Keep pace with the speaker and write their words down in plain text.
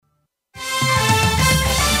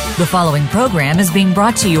The following program is being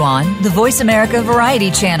brought to you on the Voice America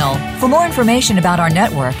Variety Channel. For more information about our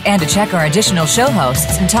network and to check our additional show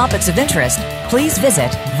hosts and topics of interest, please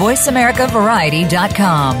visit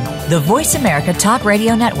voiceamericavariety.com. The Voice America Talk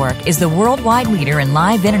Radio Network is the worldwide leader in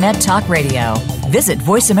live Internet talk radio. Visit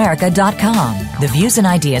voiceamerica.com. The views and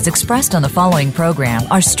ideas expressed on the following program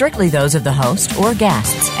are strictly those of the host or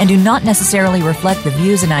guests and do not necessarily reflect the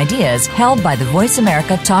views and ideas held by the Voice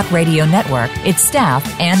America Talk Radio Network, its staff,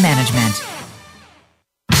 and management.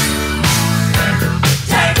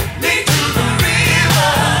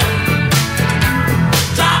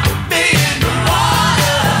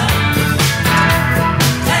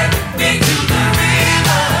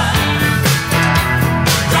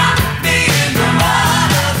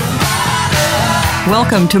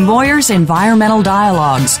 Welcome to Moyer's Environmental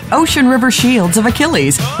Dialogues, Ocean River Shields of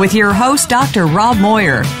Achilles, with your host, Dr. Rob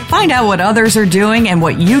Moyer. Find out what others are doing and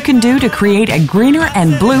what you can do to create a greener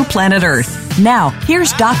and blue planet Earth. Now,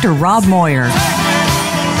 here's Dr. Rob Moyer.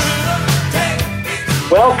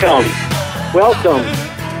 Welcome.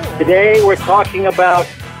 Today we're talking about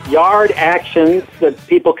yard actions that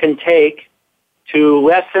people can take to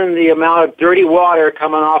lessen the amount of dirty water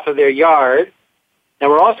coming off of their yard. And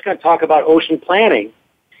we're also going to talk about ocean planning.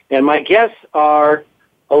 And my guests are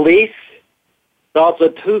Elise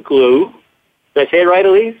Zavlatoglu. Did I say it right,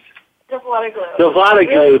 Elise?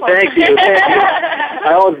 Zavlatoglu. Thank you.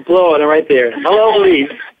 I always blow it right there. Hello,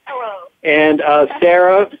 Elise. Hello. And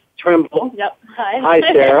Sarah Trimble. Yep. Hi. Hi,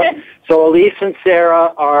 Sarah. So Elise and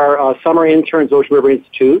Sarah are summer interns at Ocean River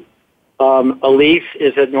Institute. Elise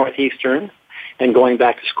is at Northeastern and going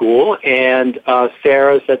back to school, and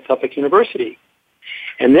Sarah's at Suffolk University.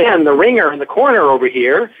 And then the ringer in the corner over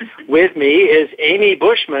here with me is Amy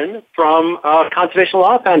Bushman from Conservation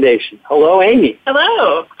Law Foundation. Hello, Amy.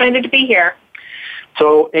 Hello. Excited to be here.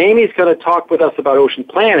 So Amy's going to talk with us about ocean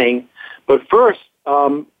planning, but first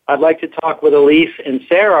I'd like to talk with Elise and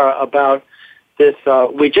Sarah about this.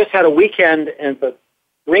 We just had a weekend at the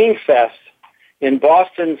Green Fest in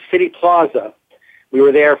Boston City Plaza. We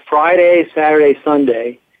were there Friday, Saturday,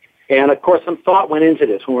 Sunday, and of course some thought went into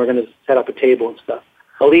this when we were going to set up a table and stuff.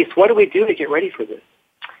 Elise, what do we do to get ready for this?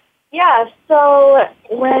 Yeah, so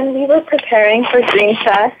when we were preparing for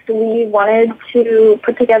Greenfest, we wanted to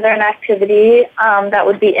put together an activity that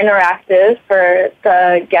would be interactive for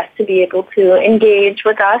the guests to be able to engage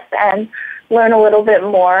with us and learn a little bit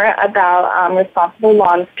more about responsible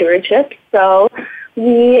lawn stewardship. So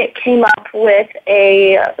we came up with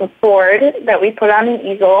a board that we put on an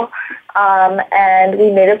easel, and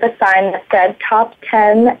we made up a sign that said Top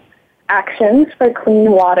 10 Actions for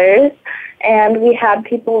Clean Waters, and we had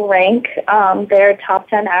people rank their top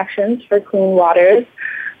 10 actions for clean waters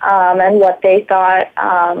and what they thought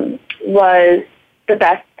was the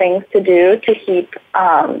best things to do to keep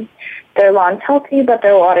their lawns healthy but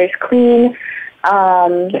their waters clean.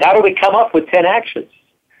 And how do we come up with 10 actions?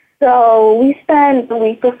 So we spent the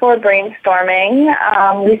week before brainstorming.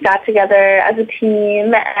 We sat together as a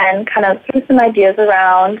team and kind of threw some ideas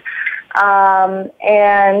around.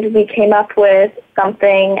 And we came up with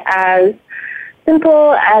something as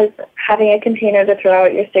simple as having a container to throw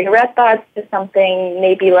out your cigarette butts to something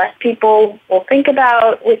maybe less people will think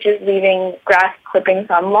about, which is leaving grass clippings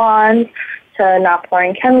on lawns, to not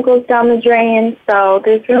pouring chemicals down the drain. So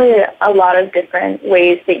there's really a lot of different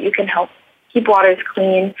ways that you can help keep waters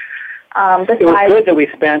clean. It was good that we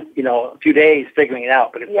spent, a few days figuring it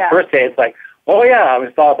out, but the first day it's like, oh yeah, we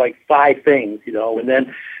thought of like 5 things, and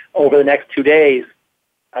then over the next 2 days,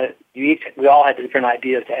 we all had different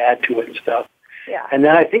ideas to add to it and stuff. Yeah. And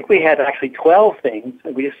then I think we had actually 12 things,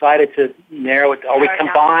 and we decided to narrow it, or we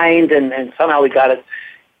combined, and somehow we got it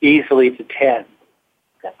easily to 10.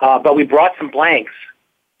 But we brought some blanks,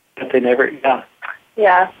 but they never,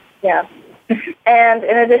 Yeah. And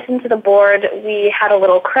in addition to the board, we had a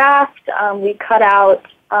little craft. We cut out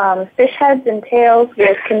fish heads and tails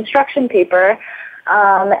with construction paper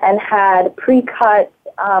and had pre-cut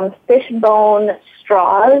fish bone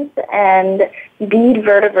straws and bead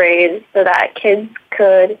vertebrae so that kids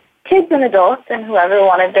and adults and whoever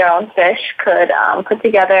wanted their own fish could put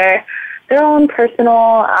together their own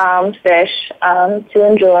personal fish to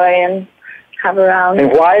enjoy and have around.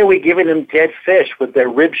 And why are we giving them dead fish with their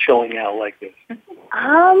ribs showing out like this?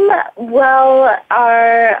 Well,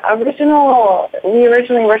 we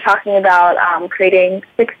originally were talking about creating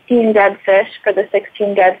 16 dead fish for the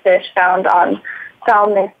 16 dead fish found on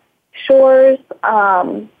Falmouth shores,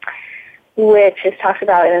 which is talked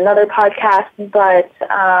about in another podcast, but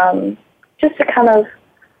just to kind of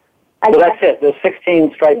Well, that's it. The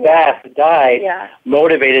 16 striped bass that died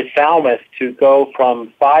motivated Falmouth to go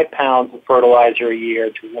from 5 pounds of fertilizer a year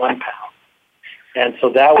to 1 pound. And so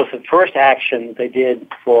that was the first action they did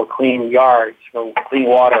for clean yards, or clean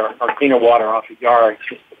water, or cleaner water off of yards,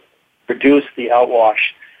 just to reduce the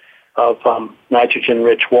outwash of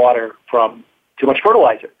nitrogen-rich water from too much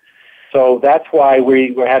fertilizer. So that's why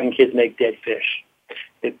we're having kids make dead fish.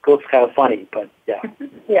 It looks kind of funny, but yeah.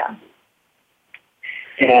 Yeah.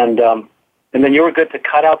 And then you were good to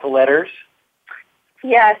cut out the letters?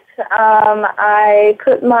 Yes, I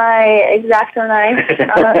put my X-Acto knife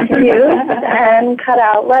to use and cut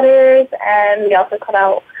out letters, and we also cut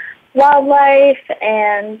out wildlife,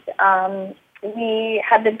 and we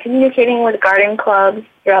have been communicating with garden clubs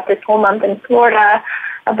throughout this whole month in Florida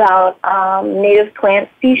about native plant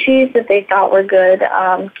species that they thought were good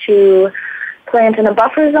to plant in a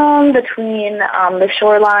buffer zone between the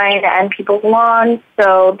shoreline and people's lawns.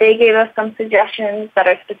 So they gave us some suggestions that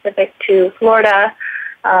are specific to Florida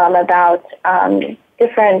about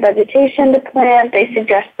different vegetation to plant. They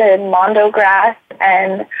suggested mondo grass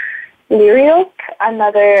and liriope,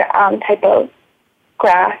 another type of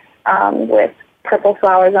grass with purple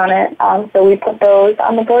flowers on it. So we put those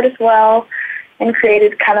on the board as well and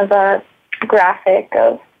created kind of a graphic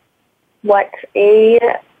of what a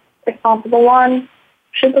responsible lawn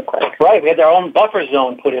should look like. Right, we had our own buffer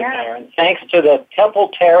zone put in there, and thanks to the Temple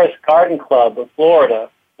Terrace Garden Club of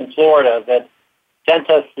Florida, that sent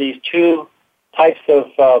us these 2 types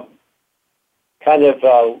of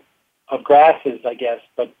of grasses, I guess,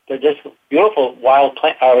 but they're just beautiful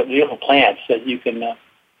beautiful plants that you can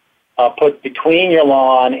put between your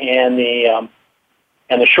lawn and the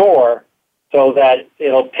shore, so that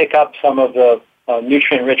it'll pick up some of the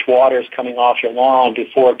nutrient-rich waters coming off your lawn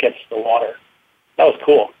before it gets to the water. That was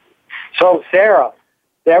cool. So, Sarah,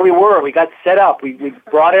 there we were. We got set up. We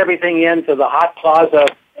brought everything into the hot plaza.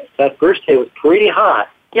 That first day was pretty hot.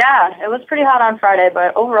 Yeah, it was pretty hot on Friday,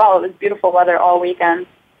 but overall it was beautiful weather all weekend.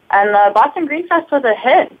 And the Boston Green Fest was a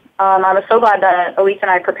hit. I was so glad that Elise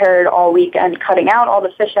and I prepared all weekend, cutting out all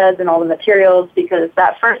the fish heads and all the materials, because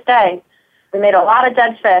that first day we made a lot of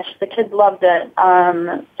dead fish. The kids loved it.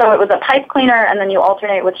 So it was a pipe cleaner, and then you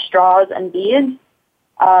alternate with straws and beads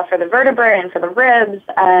for the vertebrae and for the ribs.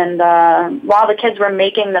 And while the kids were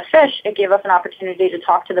making the fish, it gave us an opportunity to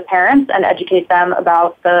talk to the parents and educate them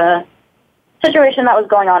about the situation that was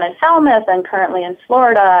going on in Falmouth and currently in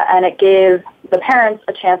Florida, and it gave the parents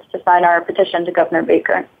a chance to sign our petition to Governor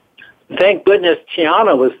Baker. Thank goodness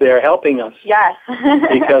Tiana was there helping us. Yes.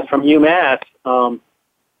 Because from UMass,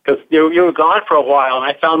 because you were gone for a while, and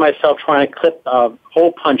I found myself trying to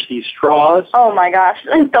hole punch these straws. Oh my gosh,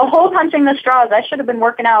 the hole punching the straws! I should have been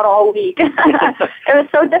working out all week. It was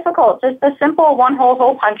so difficult. Just a simple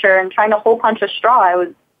hole puncher and trying to hole punch a straw.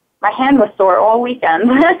 My hand was sore all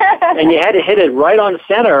weekend. And you had to hit it right on the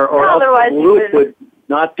center, or else the loop would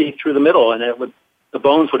not be through the middle, and the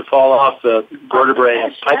bones would fall off the vertebrae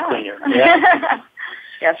and pipe cleaner. Yeah.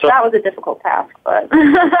 Yes, so that was a difficult task, but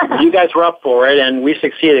you guys were up for it, and we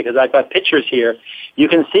succeeded, because I've got pictures here. You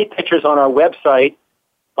can see pictures on our website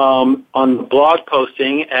on the blog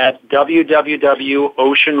posting at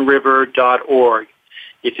www.oceanriver.org.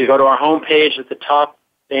 If you go to our homepage at the top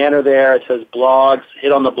banner there, it says blogs.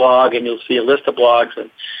 Hit on the blog, and you'll see a list of blogs,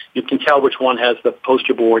 and you can tell which one has the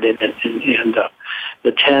poster board and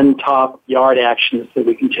the 10 top yard actions that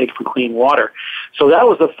we can take for clean water. So that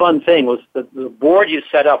was the fun thing, was the board you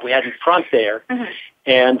set up, we had in front there. Mm-hmm.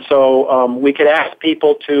 And so we could ask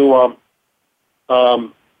people to,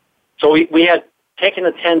 so we had taken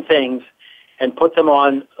the 10 things and put them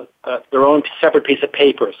on their own separate piece of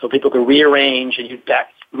paper, so people could rearrange, and you'd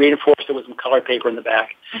reinforce it with some colored paper in the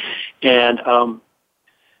back. Mm-hmm.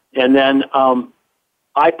 And then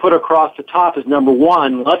I put across the top as number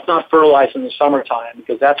 1, let's not fertilize in the summertime,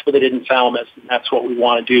 because that's what they did in Falmouth, and that's what we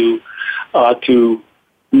want to do, to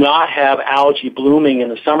not have algae blooming in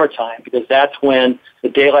the summertime, because that's when the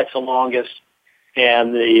daylight's the longest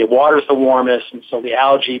and the water's the warmest, and so the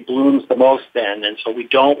algae blooms the most then. And so we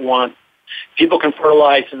don't want, people can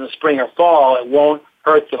fertilize in the spring or fall, it won't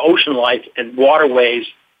hurt the ocean life and waterways,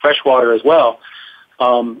 freshwater as well,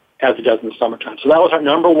 as it does in the summertime. So that was our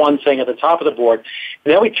number 1 thing at the top of the board.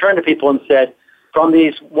 And then we turned to people and said, from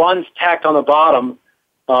these ones tacked on the bottom,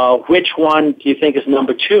 which one do you think is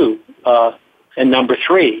number 2 and number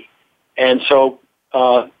 3? And so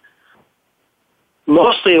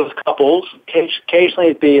mostly it was couples. Occasionally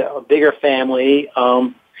it'd be a bigger family,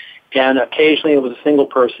 and occasionally it was a single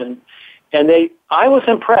person. And I was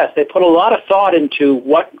impressed. They put a lot of thought into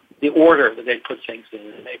what the order that they put things in.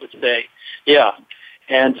 And they would say, yeah.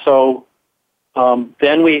 And so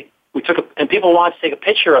then we and people wanted to take a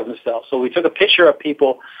picture of themselves. So we took a picture of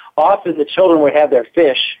people. Often the children would have their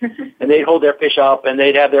fish, and they'd hold their fish up, and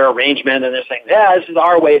they'd have their arrangement, and they're saying, yeah, this is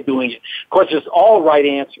our way of doing it. Of course, there's all right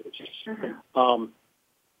answers,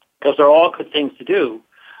 because they're all good things to do.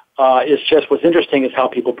 It's just what's interesting is how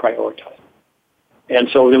people prioritize. And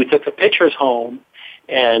so we took the pictures home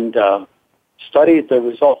and studied the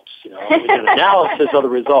results. We did analysis of the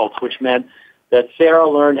results, which meant that Sarah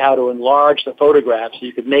learned how to enlarge the photographs so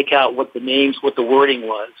you could make out what the wording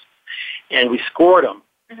was. And we scored them.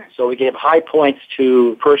 Mm-hmm. So we gave high points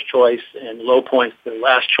to first choice and low points to the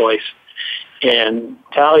last choice and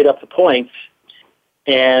tallied up the points.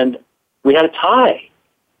 And we had a tie.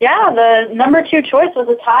 Yeah, the number 2 choice was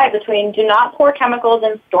a tie between do not pour chemicals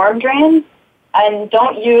in storm drains and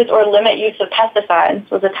don't use or limit use of pesticides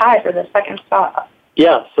was a tie for the second spot.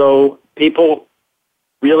 Yeah, so people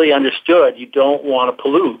really understood you don't want to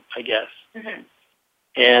pollute, I guess. Mm-hmm.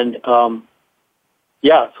 And,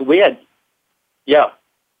 so we had,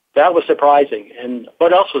 that was surprising. And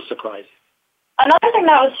what else was surprising? Another thing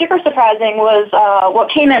that was super surprising was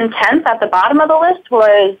what came in 10th at the bottom of the list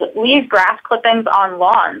was leave grass clippings on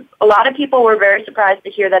lawns. A lot of people were very surprised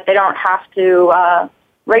to hear that they don't have to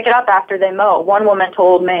rake it up after they mow. One woman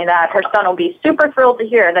told me that her son will be super thrilled to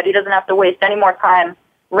hear that he doesn't have to waste any more time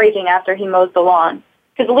raking after he mows the lawn.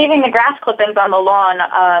 Because leaving the grass clippings on the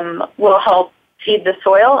lawn will help feed the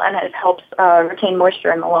soil, and it helps retain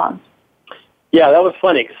moisture in the lawn. Yeah, that was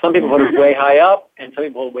funny, because some people put it way high up, and some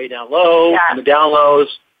people put it way down low, and the down lows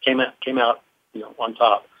came out on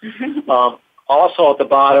top. Also at the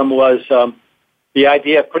bottom was the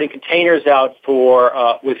idea of putting containers out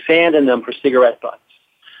for with sand in them for cigarette butts.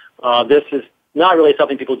 This is not really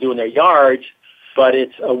something people do in their yards, but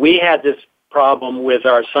it's we had this problem with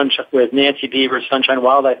our with Nancy Beaver's Sunshine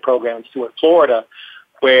Wildlife Program in Stuart, Florida,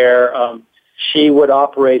 where she would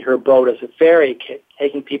operate her boat as a ferry,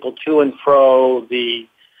 taking people to and fro the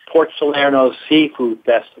Port Salerno Seafood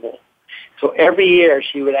Festival. So every year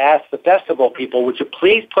she would ask the festival people, would you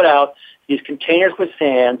please put out these containers with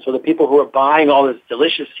sand so the people who are buying all this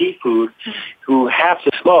delicious seafood who have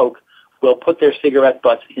to smoke will put their cigarette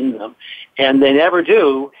butts in them. And they never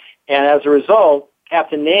do, and as a result,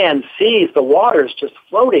 Captain Nan sees the waters just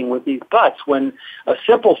floating with these butts when a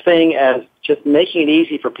simple thing as just making it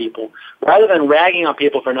easy for people, rather than ragging on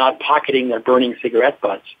people for not pocketing their burning cigarette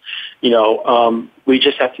butts, we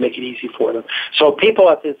just have to make it easy for them. So people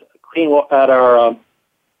at our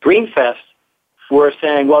Green Fest were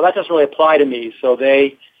saying, well, that doesn't really apply to me. So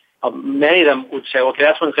they, many of them would say, okay,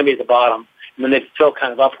 that's when it's going to be at the bottom, and then they'd fill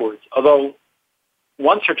kind of upwards. Although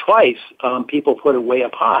once or twice, people put it way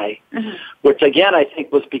up high, which again I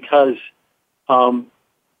think was because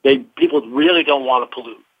people really don't want to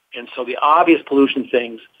pollute, and so the obvious pollution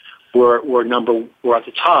things were at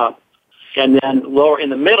the top, and then lower in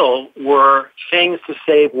the middle were things to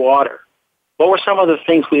save water. What were some of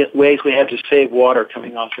the ways we had to save water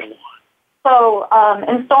coming off your lawn? So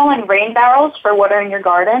installing rain barrels for watering your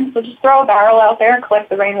garden. So just throw a barrel out there, collect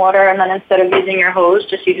the rainwater, and then instead of using your hose,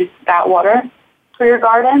 just use that water for your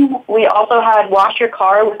garden. We also had wash your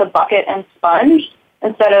car with a bucket and sponge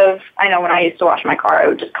instead of, I know when I used to wash my car, I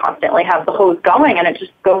would just constantly have the hose going and it's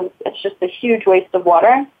just a huge waste of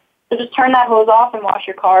water. So just turn that hose off and wash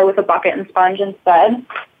your car with a bucket and sponge instead.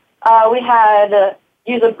 We had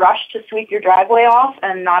use a brush to sweep your driveway off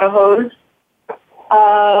and not a hose.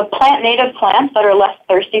 Plant native plants that are less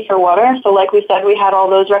thirsty for water. So like we said, we had all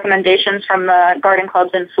those recommendations from the garden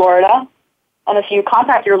clubs in Florida. And if you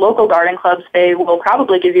contact your local garden clubs, they will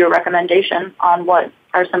probably give you a recommendation on what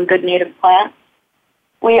are some good native plants.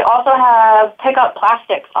 We also have pick up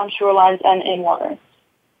plastics on shorelines and in water.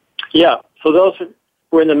 Yeah, so those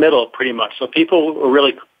were in the middle pretty much. So people were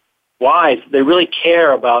really wise. They really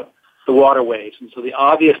care about the waterways. And so the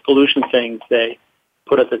obvious pollution things they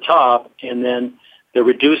put at the top, and then the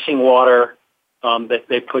reducing water that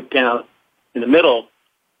they put down in the middle.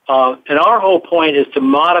 And our whole point is to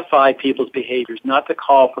modify people's behaviors, not to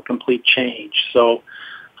call for complete change. So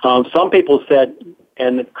some people said,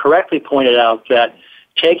 and correctly pointed out, that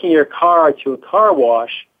taking your car to a car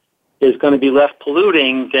wash is going to be less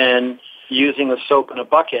polluting than using a soap in a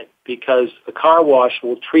bucket, because the car wash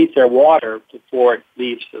will treat their water before it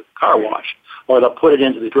leaves the car wash, or they'll put it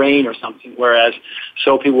into the drain or something, whereas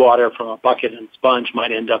soapy water from a bucket and sponge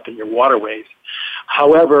might end up in your waterways.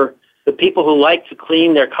 However, the people who like to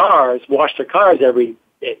clean their cars, wash their cars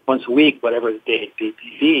once a week, whatever the day may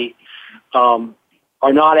be,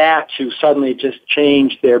 are not apt to suddenly just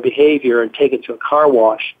change their behavior and take it to a car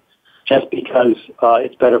wash just because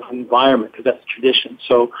it's better for the environment, because that's a tradition.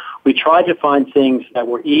 So we tried to find things that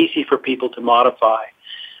were easy for people to modify.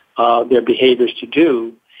 their behaviors to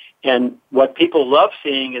do. And what people love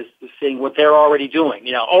seeing is seeing what they're already doing.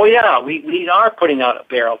 Oh yeah, we are putting out a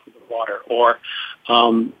barrel for the water, or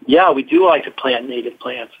yeah, we do like to plant native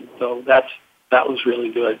plants, and so that was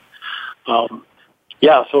really good.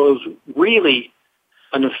 Yeah, so it was really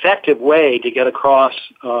an effective way to get across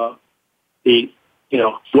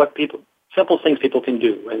simple things people can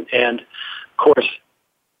do, and of course,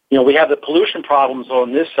 we have the pollution problems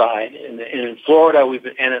on this side, and in Florida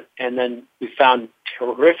and then we found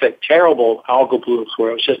terrible algal blooms where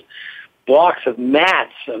it was just blocks of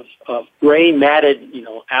mats of gray matted,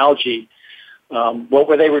 algae. What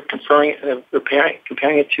were they comparing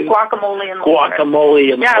it to? Guacamole in the water.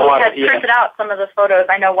 Guacamole in the water. Yeah, we had printed out some of the photos.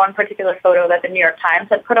 I know one particular photo that the New York Times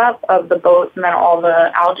had put up of the boats and then all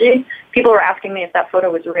the algae. People were asking me if that photo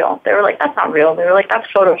was real. They were like, that's not real. They were like, that's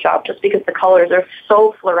Photoshop just because the colors are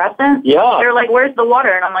so fluorescent. Yeah. They were like, where's the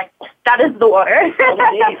water? And I'm like, that is the water. I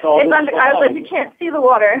was like, you can't see the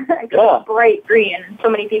water. It's bright green. And so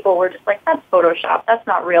many people were just like, that's Photoshop. That's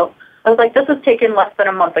not real. I was like, this was taken less than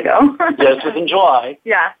a month ago. Yeah, this was in July.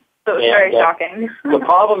 Yeah, so it was very shocking. The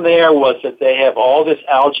problem there was that they have all this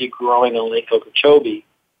algae growing in Lake Okeechobee,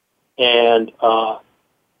 and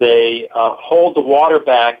they hold the water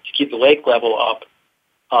back to keep the lake level up.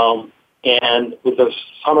 And with the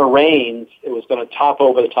summer rains, it was going to top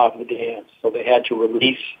over the top of the dam, so they had to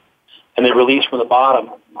release, and they release from the bottom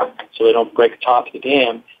so they don't break the top of the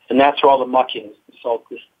dam, and that's where all the muck is. So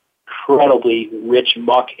this incredibly rich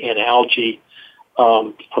muck and algae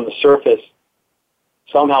from the surface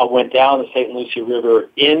somehow went down the St. Lucie River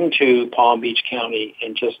into Palm Beach County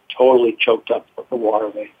and just totally choked up the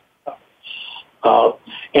waterway.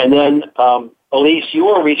 And then, Elise, you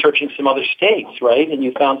were researching some other states, right? And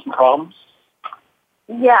you found some problems?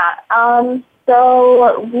 Yeah.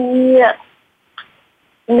 So we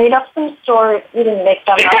made up some stories. We didn't make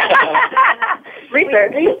them up.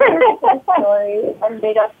 Research some stories and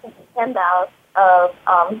made up some handouts of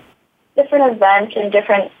different events in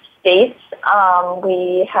different states.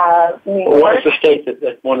 We have New York. What is the state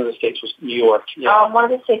that one of the states was New York? Yeah. One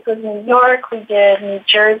of the states was New York. We did New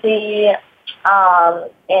Jersey.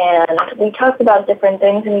 And we talked about different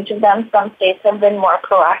things in each of them. Some states have been more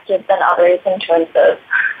proactive than others in terms of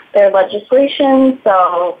their legislation.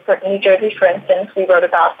 So for New Jersey, for instance, we wrote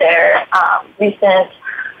about their recent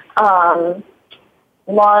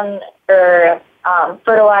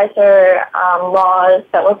fertilizer laws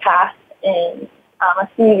that were passed in a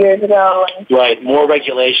few years ago. Right, more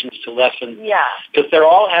regulations to lessen. Yeah. Because they're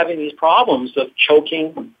all having these problems of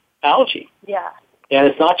choking algae. Yeah. And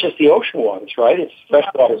it's not just the ocean waters, right? It's fresh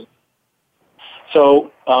waters.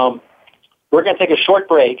 So we're going to take a short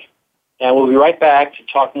break, and we'll be right back to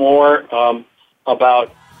talk more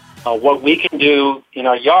about what we can do in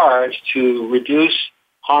our yards to reduce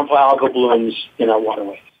harmful algal blooms in our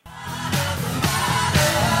waterways.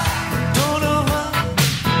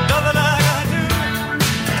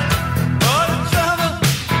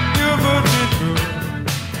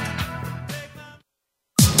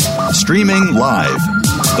 Streaming live,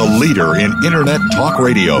 the leader in Internet talk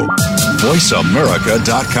radio,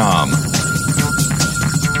 VoiceAmerica.com.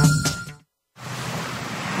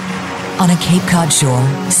 On a Cape Cod shore,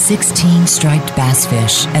 16 striped bass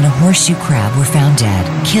fish and a horseshoe crab were found dead,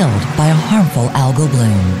 killed by a harmful algal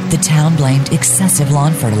bloom. The town blamed excessive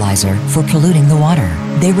lawn fertilizer for polluting the water.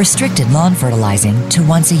 They restricted lawn fertilizing to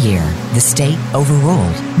once a year. The state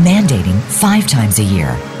overruled, mandating 5 times a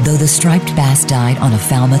year. Though the striped bass died on a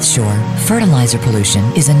Falmouth shore, fertilizer pollution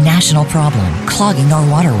is a national problem, clogging our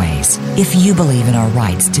waterways. If you believe in our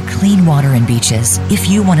rights to clean water and beaches, if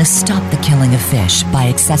you want to stop the killing of fish by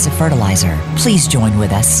excessive fertilizer, please join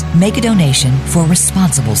with us. Make a donation for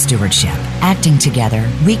responsible stewardship. Acting together,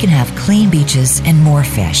 we can have clean beaches and more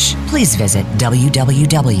fish. Please visit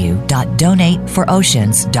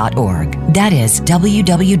www.donateforoceans.org. That is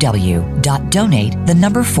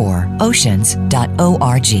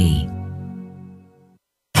www.donate4oceans.org.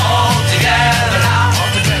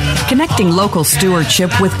 Connecting local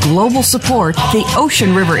stewardship with global support, the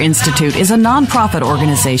Ocean River Institute is a nonprofit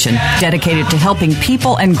organization dedicated to helping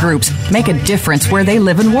people and groups make a difference where they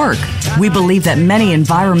live and work. We believe that many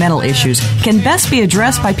environmental issues can best be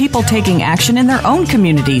addressed by people taking action in their own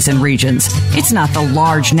communities and regions. It's not the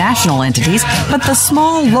large national entities, but the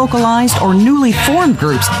small, localized, or newly formed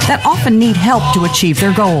groups that often need help to achieve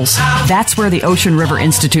their goals. That's where the Ocean River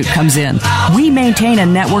Institute comes in. We maintain a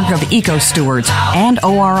network of eco-stewards and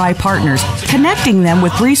ORI partners partners, connecting them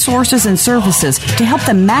with resources and services to help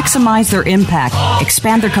them maximize their impact,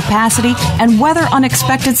 expand their capacity, and weather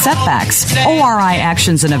unexpected setbacks. ORI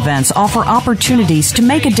Actions and Events offer opportunities to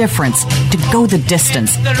make a difference, to go the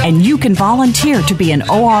distance, and you can volunteer to be an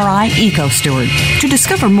ORI Eco-Steward. To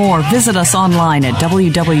discover more, visit us online at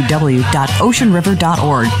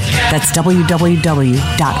www.oceanriver.org. That's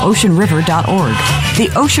www.oceanriver.org. The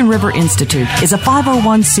Ocean River Institute is a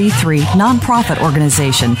 501c3 nonprofit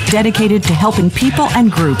organization dedicated to helping people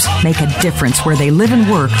and groups make a difference where they live and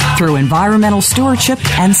work through environmental stewardship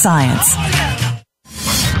and science.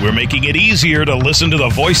 We're making it easier to listen to the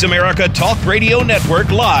Voice America Talk Radio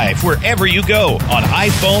Network live wherever you go on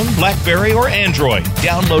iPhone, BlackBerry, or Android.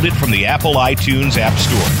 Download it from the Apple iTunes App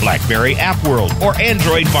Store, BlackBerry App World, or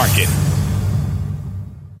Android Market.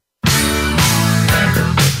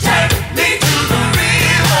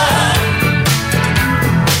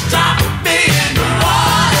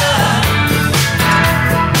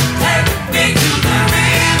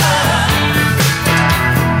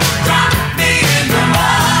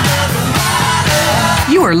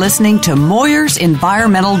 You are listening to Moyer's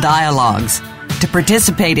Environmental Dialogues. To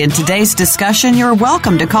participate in today's discussion, you're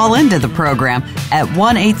welcome to call into the program at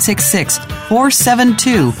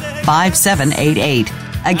 1-866-472-5788.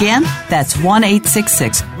 Again, that's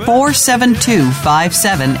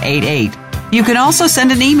 1-866-472-5788. You can also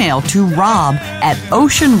send an email to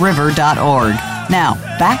rob@oceanriver.org. Now,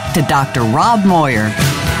 back to Dr. Rob Moyer.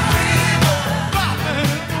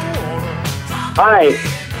 Hi.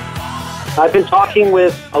 I've been talking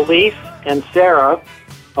with Elise and Sarah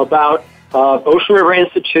about Ocean River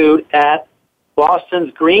Institute at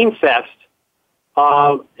Boston's Green Fest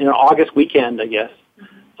in an August weekend, I guess.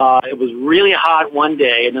 It was really hot one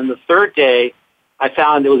day, and then the third day, I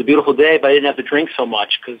found it was a beautiful day, but I didn't have to drink so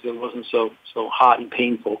much because it wasn't so hot and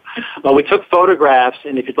painful. We took photographs,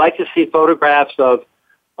 and if you'd like to see photographs of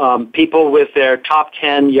people with their top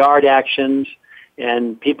 10 yard actions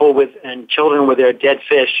and people and children with their dead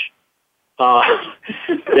fish,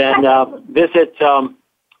 then visit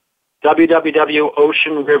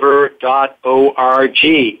www.oceanriver.org.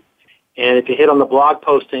 And if you hit on the blog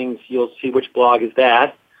postings, you'll see which blog is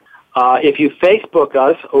that. If you Facebook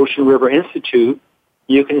us, Ocean River Institute,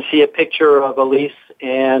 you can see a picture of Elise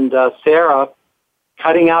and Sarah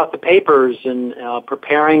cutting out the papers and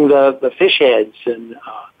preparing the fish heads and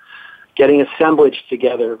getting assemblage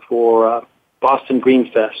together for Boston Green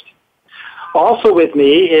Fest. Also with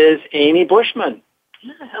me is Amy Bushman.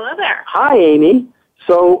 Hello there. Hi, Amy.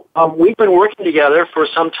 So we've been working together for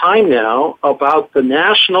some time now about the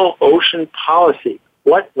National Ocean Policy.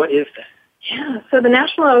 What is that? Yeah, so the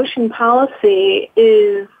National Ocean Policy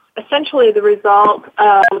is essentially the result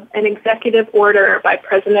of an executive order by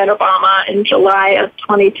President Obama in July of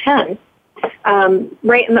 2010,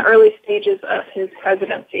 right in the early stages of his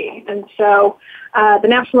presidency. And so the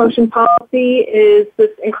National Ocean Policy is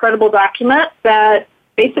this incredible document that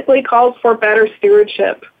basically calls for better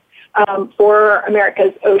stewardship for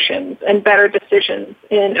America's oceans and better decisions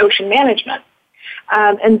in ocean management.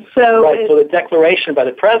 And so, right, so the declaration by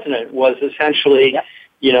the president was essentially,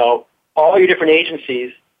 all your different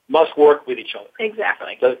agencies must work with each other.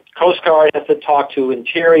 Exactly. The Coast Guard has to talk to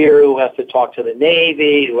Interior, who has to talk to the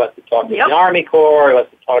Navy, who has to talk to the Army Corps, who has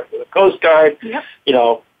to talk to the Coast Guard.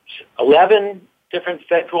 11 different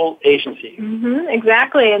federal agencies. Mm-hmm,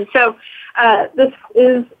 exactly. And so this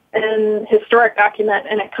is an historic document,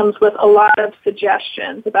 and it comes with a lot of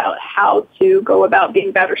suggestions about how to go about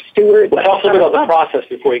being better stewards. Well, tell us a bit about the process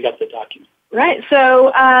before you got the document. Right.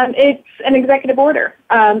 So it's an executive order.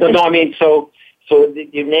 So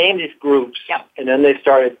you named these groups, and then they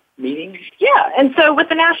started meeting? Yeah, and so with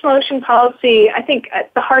the National Ocean Policy, I think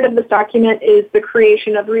at the heart of this document is the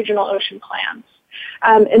creation of regional ocean plans.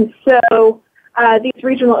 And so these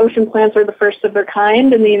regional ocean plans are the first of their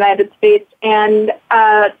kind in the United States, and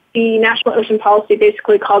the National Ocean Policy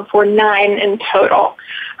basically called for 9 in total.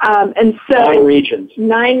 And so 9 regions.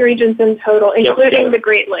 9 regions in total, including the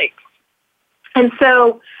Great Lakes. And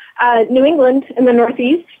so New England in the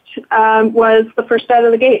Northeast was the first out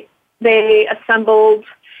of the gate. They assembled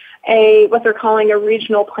what they're calling a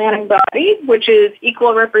regional planning body, which is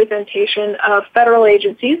equal representation of federal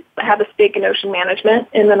agencies that have a stake in ocean management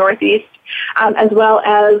in the Northeast, as well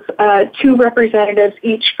as 2 representatives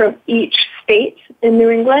each from each state in New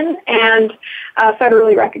England, and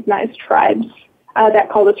federally recognized tribes that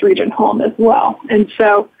call this region home as well. And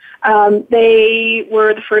so they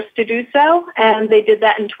were the first to do so, and they did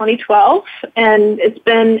that in 2012, and it's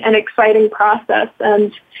been an exciting process,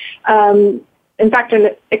 and in fact, an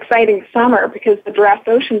exciting summer because the draft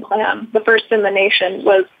ocean plan, the first in the nation,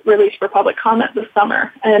 was released for public comment this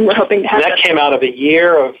summer, and we're hoping to have that came out of a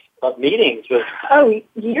year of meetings with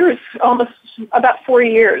years, almost about 4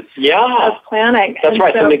 years of planning. That's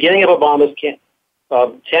right, from the beginning of Obama's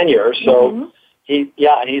tenure. So he's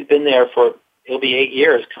been there it'll be 8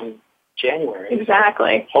 years come January.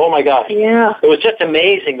 Exactly. Oh my gosh. Yeah. It was just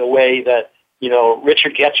amazing the way that,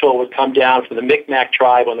 Richard Getchell would come down from the Micmac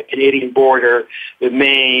tribe on the Canadian border with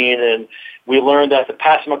Maine, and we learned that the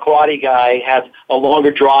Passamaquoddy guy had a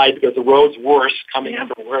longer drive because the road's worse coming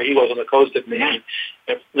from where he was on the coast of Maine.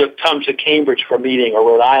 They'd come to Cambridge for a meeting or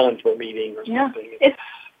Rhode Island for a meeting or something.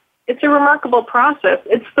 It's a remarkable process.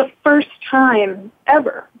 It's the first time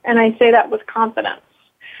ever, and I say that with confidence,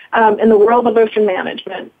 in the world of ocean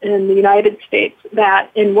management in the United States,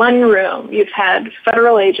 that in one room you've had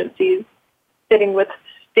federal agencies sitting with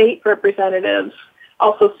state representatives,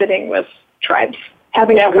 also sitting with tribes,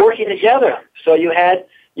 working together. So you had,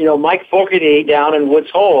 Mike Fogarty down in Woods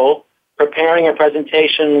Hole preparing a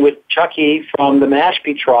presentation with Chucky from the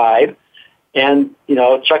Mashpee tribe, and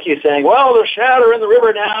Chucky is saying, "Well, there's shad are in the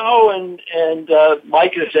river now," and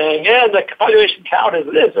Mike is saying, "Yeah, the population count is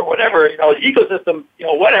this or whatever, the ecosystem,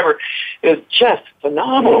 whatever." It's just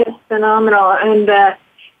phenomenal. It's phenomenal, and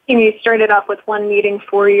you started off with one meeting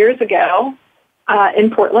 4 years ago.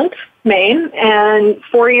 In Portland, Maine, and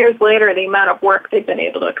 4 years later, the amount of work they've been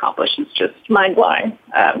able to accomplish is just mind-blowing.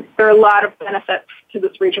 There are a lot of benefits to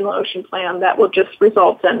this regional ocean plan that will just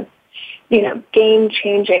result in,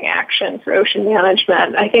 game-changing action for ocean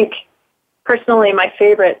management. I think, personally, my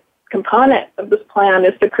favorite component of this plan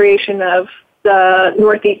is the creation of the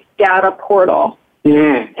Northeast Data Portal.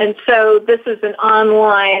 And so this is an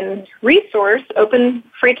online resource, open,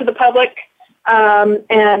 free to the public,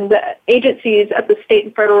 and agencies at the state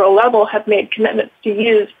and federal level have made commitments to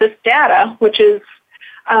use this data, which is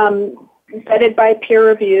vetted by peer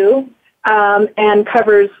review and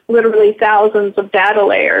covers literally thousands of data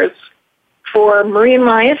layers for marine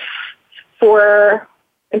life, for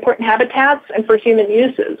important habitats, and for human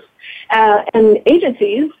uses. And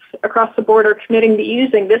agencies across the board are committing to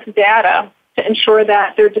using this data to ensure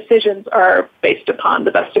that their decisions are based upon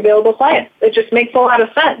the best available science. It just makes a lot of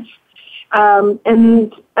sense.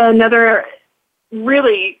 And another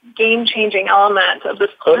really game-changing element of this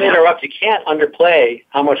plan. Let me interrupt. You can't underplay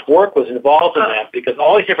how much work was involved in that, because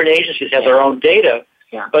all these different agencies have their own data,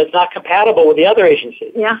 but it's not compatible with the other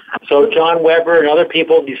agencies. Yeah, so John Weber and other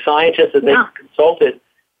people, these scientists that they consulted,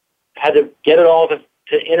 had to get it all to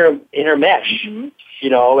intermesh,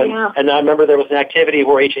 and I remember there was an activity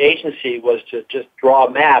where each agency was to just draw a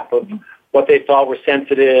map of what they thought were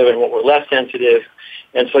sensitive and what were less sensitive.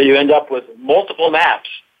 And so you end up with multiple maps,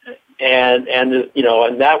 and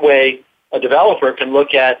that way a developer can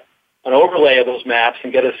look at an overlay of those maps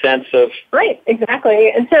and get a sense of... Right,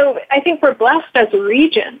 exactly. And so I think we're blessed as a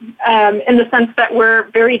region in the sense that we're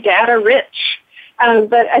very data-rich.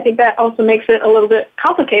 But I think that also makes it a little bit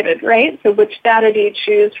complicated, right? So which data do you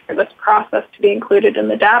choose for this process to be included in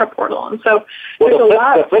the data portal? And so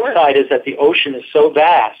the flip side is that the ocean is so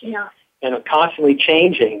vast and constantly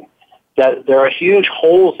changing that there are huge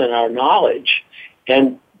holes in our knowledge,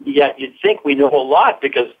 and yet you'd think we know a lot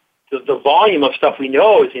because the volume of stuff we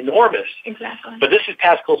know is enormous. Exactly. But this is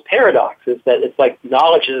Pascal's paradox, is that it's like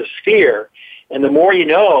knowledge is a sphere, and the more you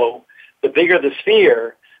know, the bigger the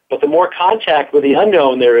sphere, but the more contact with the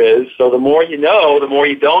unknown there is, so the more you know, the more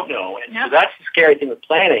you don't know. And so that's the scary thing with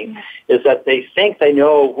planning, is that they think they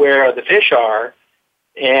know where the fish are,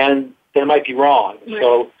 and they might be wrong. Right.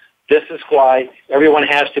 So this is why everyone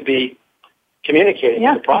has to be communicating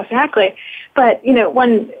in the process. Exactly. But,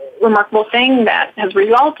 one remarkable thing that has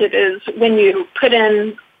resulted is when you put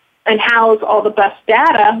in and house all the best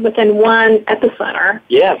data within one epicenter,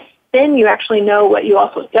 then you actually know what you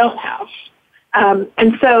also don't have.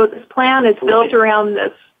 And so this plan is built around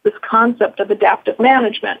this concept of adaptive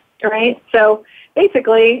management, right? So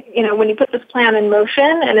basically, when you put this plan in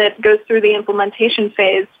motion and it goes through the implementation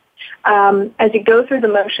phase, as you go through the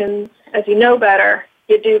motions, as you know better,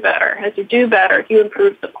 you do better. As you do better, you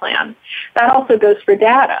improve the plan. That also goes for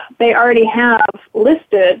data. They already have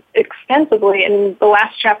listed extensively in the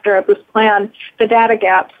last chapter of this plan the data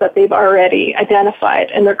gaps that they've already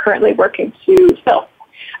identified and they're currently working to fill.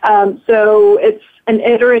 So it's an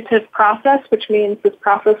iterative process, which means this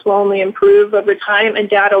process will only improve over time and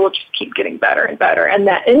data will just keep getting better and better. And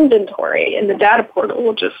that inventory in the data portal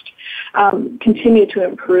will just continue to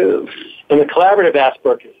improve. And the collaborative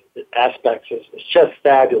aspects is just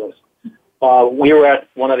fabulous. We were at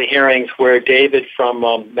one of the hearings where David from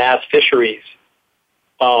Mass Fisheries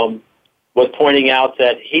was pointing out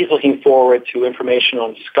that he's looking forward to information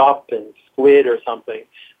on scup and squid or something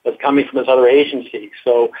that's coming from this other agency.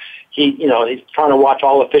 So he's trying to watch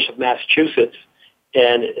all the fish of Massachusetts,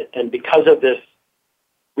 and because of this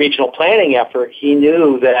regional planning effort, he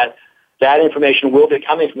knew that information will be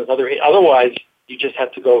coming from this other. Otherwise, you just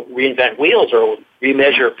have to go reinvent wheels or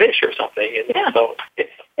remeasure fish or something. And yeah. So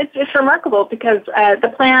it's remarkable because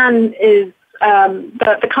the plan is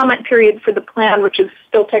the comment period for the plan, which is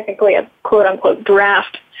still technically a quote-unquote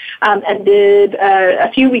draft, ended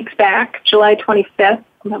a few weeks back, July 25th,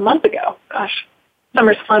 a month ago. Gosh,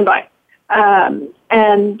 summer's flown by.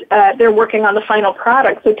 And they're working on the final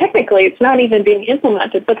product. So technically, it's not even being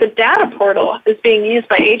implemented, but the data portal is being used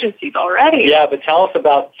by agencies already. Yeah, but tell us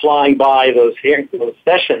about flying by those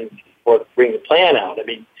sessions before bringing the plan out. I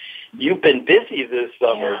mean, you've been busy this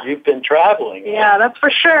summer. Yeah. You've been traveling. Yeah, that's for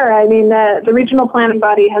sure. I mean, the regional planning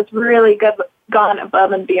body has really gone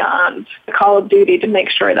above and beyond the call of duty to make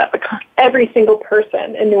sure that every single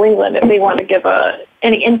person in New England, if they want to give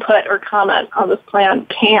any input or comment on this plan,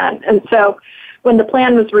 can. And so when the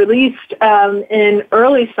plan was released in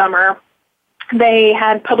early summer, they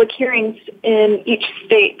had public hearings in each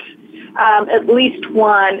state, at least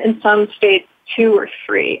one, in some states 2 or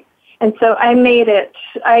 3. And so I made it.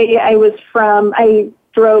 I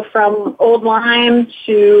drove from Old Lyme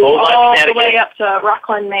to all the way up to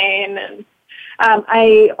Rockland, Maine, and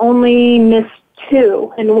I only missed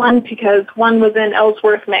 2, and one because one was in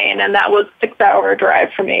Ellsworth, Maine, and that was a 6-hour drive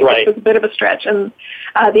for me, right. Which was a bit of a stretch. And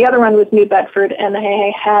the other one was New Bedford, and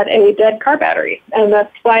I had a dead car battery, and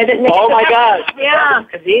that's why I didn't make it. Oh my gosh! Yeah, that's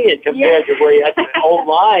convenient compared to where you had Old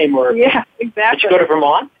Lyme or. Yeah, exactly. Did you go to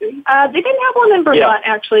Vermont too? They didn't have one in Vermont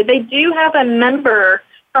actually. They do have a member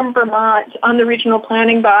from Vermont on the regional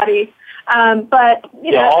planning body. But,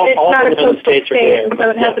 it's not a coastal state, so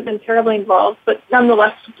it hasn't been terribly involved, but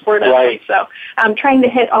nonetheless supportive. Right. So I'm trying to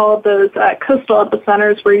hit all of those coastal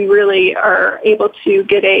epicenters where you really are able to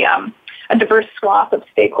get a diverse swath of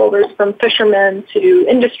stakeholders, from fishermen to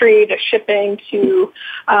industry to shipping to,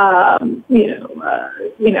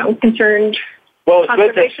 concerned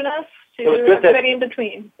conservationists to everybody in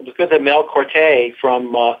between. It was good that Mel Corte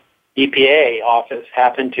from EPA office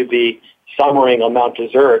happened to be summering on Mount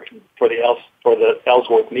Desert for the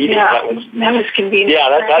Ellsworth meeting. Yeah, that was convenient. Yeah,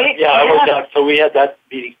 right? It was. So we had that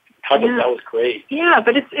meeting covered. Yeah. That was great. Yeah,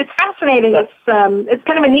 but it's fascinating. It's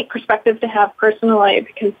kind of a neat perspective to have personally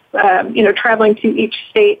because traveling to each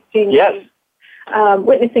state, seeing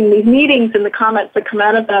witnessing these meetings and the comments that come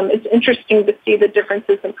out of them, it's interesting to see the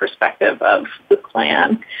differences in perspective of the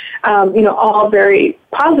plan. All very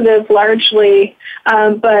positive, largely,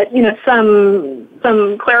 but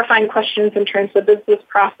some clarifying questions in terms of, is this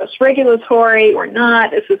process regulatory or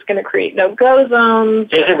not? Is this going to create no-go zones?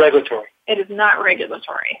 Is it regulatory? It is not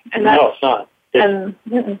regulatory. And no, it's not.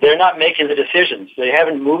 They're not making the decisions. They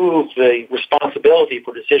haven't moved the responsibility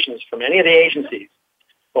for decisions from any of the agencies.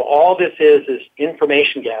 So all this is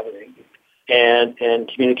information gathering and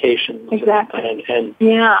communication. Exactly. And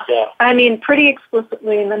I mean, pretty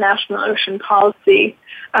explicitly in the National Ocean Policy,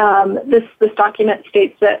 this document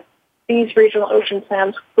states that these regional ocean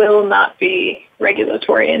plans will not be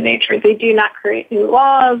regulatory in nature. They do not create new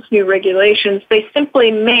laws, new regulations. They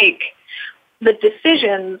simply make the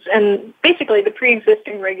decisions and basically the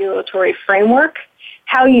pre-existing regulatory framework,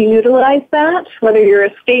 how you utilize that, whether you're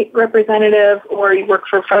a state representative or you work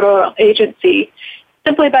for a federal agency,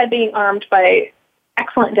 simply by being armed by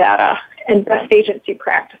excellent data and best agency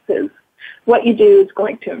practices, what you do is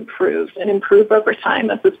going to improve over time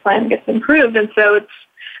as this plan gets improved. And so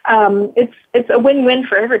it's a win-win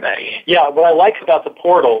for everybody. Yeah, what I like about the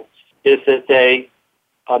portal is that they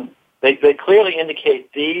clearly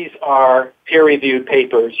indicate these are peer-reviewed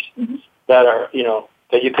papers that are,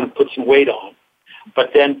 that you can put some weight on.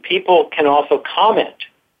 But then people can also comment.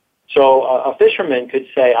 So a fisherman could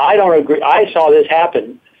say, I don't agree, I saw this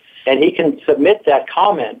happen, and he can submit that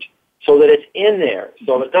comment so that it's in there.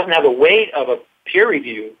 So it doesn't have the weight of a peer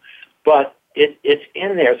review, but it's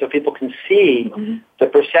in there so people can see the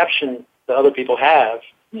perception that other people have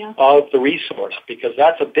of the resource, because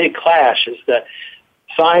that's a big clash, is that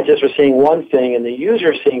scientists are seeing one thing and the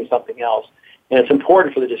user is seeing something else. And it's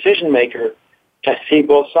important for the decision maker to see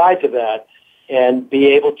both sides of that and be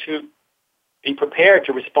able to be prepared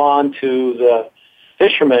to respond to the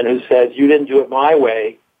fisherman who says, you didn't do it my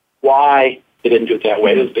way. Why they didn't do it that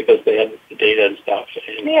way? It was because they had the data and stuff.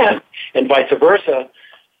 And vice versa.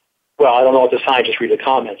 Well, I don't know if the scientists read the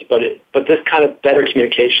comments, but this kind of better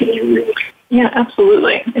communication is really... Yeah,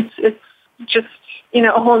 absolutely. It's just,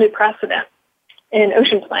 a whole new precedent in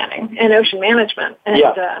ocean planning and ocean management. And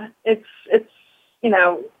it's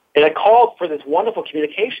And it called for this wonderful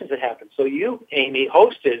communications that happened. So you, Amy,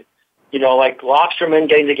 hosted, like lobstermen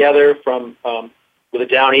getting together from with the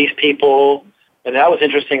Down East people, and that was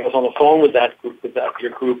interesting. I was on the phone with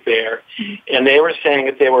your group there, and they were saying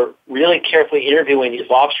that they were really carefully interviewing these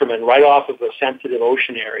lobstermen right off of a sensitive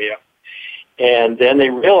ocean area, and then they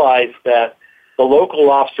realized that the local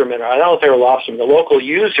lobstermen, I don't know if they were lobstermen, the local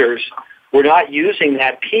users were not using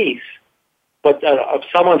that piece, but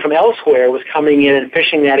someone from elsewhere was coming in and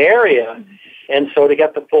fishing that area. And so to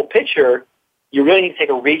get the full picture, you really need to take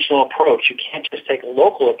a regional approach. You can't just take a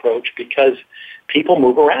local approach because people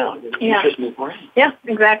move around. And just move around. Yeah,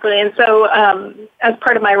 exactly. And so as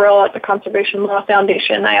part of my role at the Conservation Law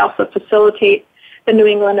Foundation, I also facilitate the New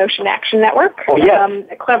England Ocean Action Network,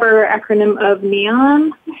 a clever acronym of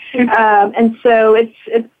NEON. And so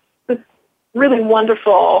it's this really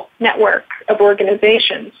wonderful network of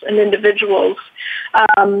organizations and individuals,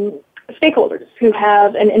 stakeholders who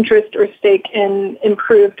have an interest or stake in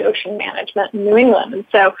improved ocean management in New England. And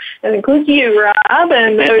so that includes you, Rob,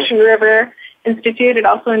 and the Ocean River Institute. It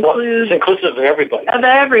also includes... it's inclusive of everybody. Of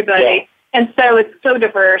everybody. Yeah. And so it's so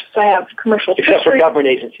diverse. I have commercial... Except for government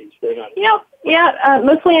agencies. They're not.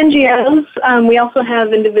 Mostly NGOs. We also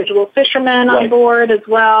have individual fishermen on board as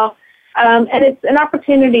well. And it's an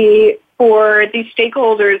opportunity for these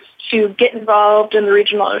stakeholders to get involved in the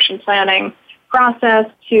regional ocean planning process,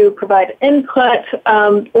 to provide input,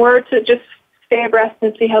 or to just stay abreast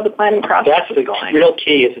and see how the planning process is going. That's the real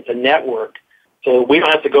key, is it's a network. So we don't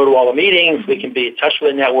have to go to all the meetings. We can be in touch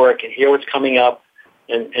with the network and hear what's coming up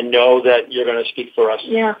and know that you're going to speak for us.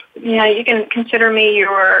 Yeah, you can consider me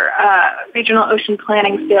your regional ocean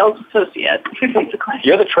planning sales associate, basically.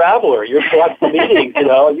 You're the traveler. You're at the meetings,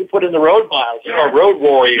 You put in the road miles. You're a road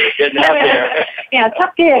warrior getting out there. Yeah,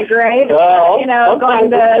 tough gig, right?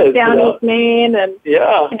 Going to down East Maine and,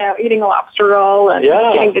 eating a lobster roll and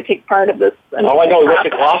getting to take part of this. I know.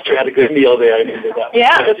 Richard Gloucester had a good meal there. I remember that.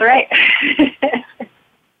 Yeah, that's right.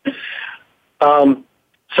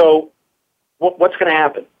 So what's going to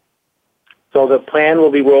happen? So the plan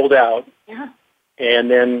will be rolled out,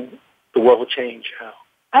 and then the world will change.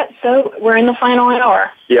 How? So we're in the final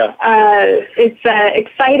hour. Yeah. It's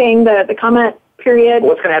exciting, the comment period.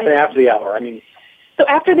 What's going to happen after the hour? So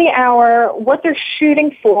after the hour, what they're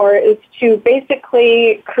shooting for is to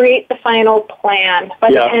basically create the final plan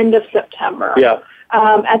by the end of September. Yeah.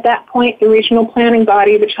 At that point, the regional planning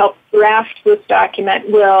body, which helps draft this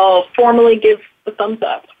document, will formally give the thumbs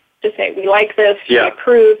up to say, we like this, we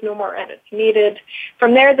approve, no more edits needed.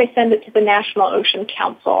 From there, they send it to the National Ocean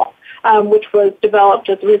Council, which was developed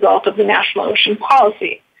as a result of the National Ocean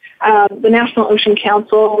Policy. The National Ocean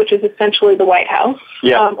Council, which is essentially the White House,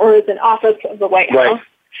 or is an office of the White House.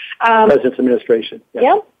 President's administration.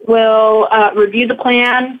 Will review the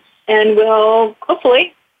plan and will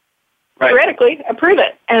hopefully, theoretically, approve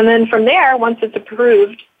it. And then from there, once it's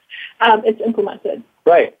approved, it's implemented.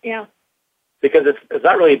 Right. Yeah. Because it's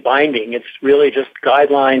not really binding. It's really just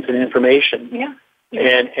guidelines and information. Yeah.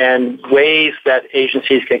 And ways that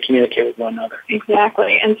agencies can communicate with one another.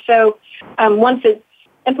 Exactly. And so once it's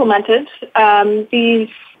implemented, these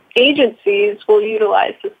agencies will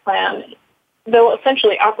utilize this plan. They'll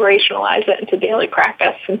essentially operationalize it into daily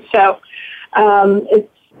practice. And so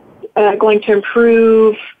it's going to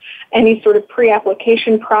improve any sort of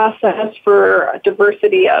pre-application process for a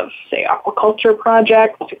diversity of, say, aquaculture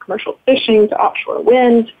projects, to commercial fishing, to offshore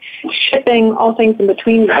wind, shipping, all things in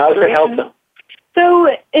between. How does it help them?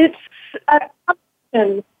 So it's a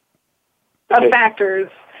combination of factors.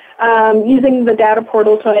 Using the data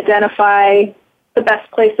portal to identify the best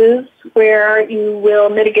places where you will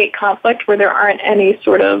mitigate conflict, where there aren't any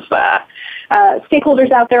sort of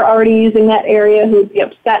stakeholders out there already using that area who would be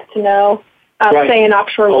upset to know, say, an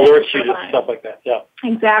offshore alerts you to stuff like that. Yeah,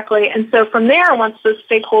 exactly. And so from there, once those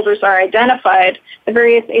stakeholders are identified, the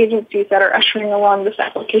various agencies that are ushering along this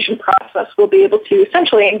application process will be able to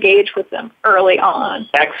essentially engage with them early on.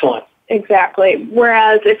 Excellent. Exactly.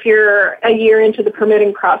 Whereas if you're a year into the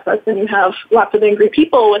permitting process and you have lots of angry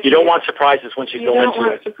people with you don't want surprises once you go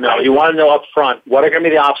into it. No, you want to know up front what are going to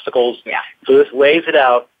be the obstacles. Yeah. So this lays it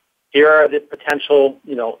out. Here are the potential,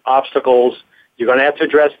 obstacles. You're going to have to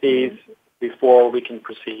address these before we can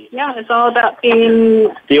proceed. Yeah, it's all about being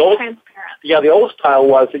transparent. Yeah, the old style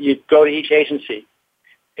was that you'd go to each agency.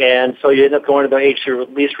 And so you end up going to the agency of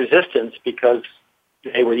least resistance because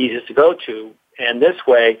they were the easiest to go to. And this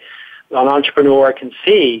way, an entrepreneur can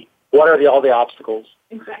see what are all the obstacles,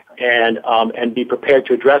 and be prepared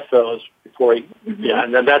to address those before he.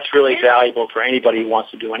 And then that's really valuable for anybody who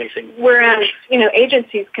wants to do anything. Whereas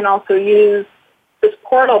agencies can also use this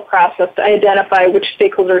portal process to identify which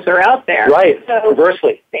stakeholders are out there. Right, so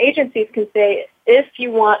conversely. The agencies can say, if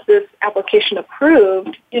you want this application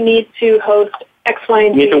approved, you need to host X, Y,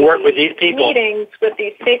 and Z you need to work with these people. Meetings with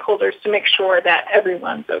these stakeholders to make sure that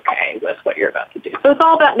everyone's okay with what you're about to do. So it's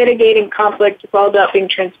all about mitigating conflict. It's all about being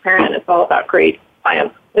transparent. It's all about great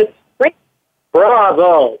science. It's great.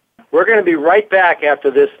 Bravo. We're going to be right back after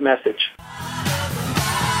this message.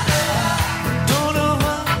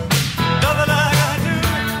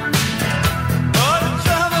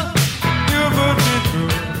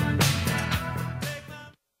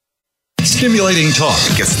 Stimulating talk.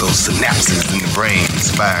 It gets those synapses in the brain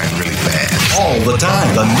firing really fast. All the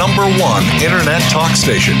time. The #1 Internet talk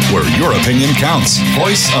station where your opinion counts.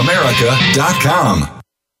 VoiceAmerica.com.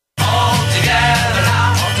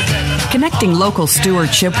 Connecting local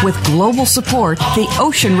stewardship with global support, the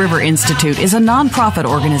Ocean River Institute is a nonprofit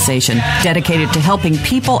organization dedicated to helping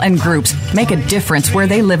people and groups make a difference where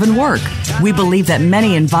they live and work. We believe that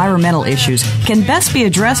many environmental issues can best be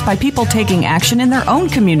addressed by people taking action in their own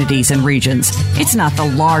communities and regions. It's not the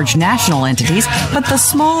large national entities, but the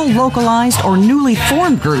small, localized, or newly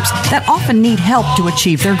formed groups that often need help to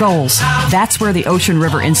achieve their goals. That's where the Ocean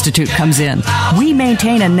River Institute comes in. We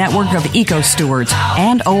maintain a network of eco-stewards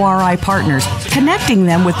and ORI partners, connecting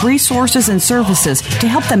them with resources and services to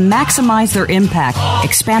help them maximize their impact,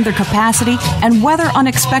 expand their capacity, and weather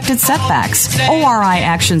unexpected setbacks. ORI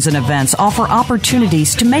actions and events offer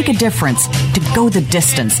opportunities to make a difference, to go the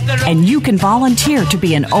distance, and you can volunteer to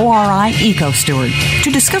be an ORI eco-steward. To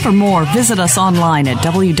discover more, visit us online at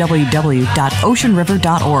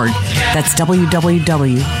www.oceanriver.org. That's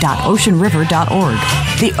www.oceanriver.org.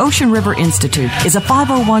 The Ocean River Institute is a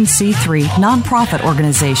 501c3 nonprofit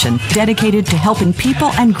organization dedicated to helping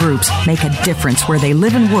people and groups make a difference where they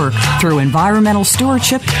live and work through environmental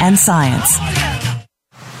stewardship and science.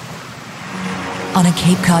 On a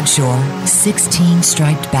Cape Cod shore, 16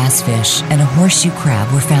 striped bass fish and a horseshoe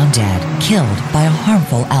crab were found dead, killed by a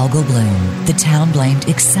harmful algal bloom. The town blamed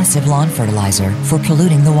excessive lawn fertilizer for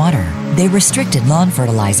polluting the water. They restricted lawn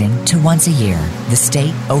fertilizing to once a year. The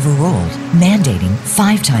state overruled, mandating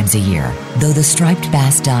 5 times a year. Though the striped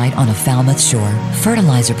bass died on a Falmouth shore,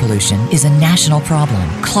 fertilizer pollution is a national problem,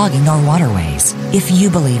 clogging our waterways. If you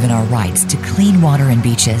believe in our rights to clean water and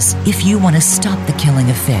beaches, if you want to stop the killing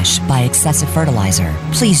of fish by excessive fertilizer,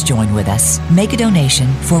 please join with us. Make a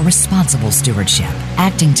donation for responsible stewardship.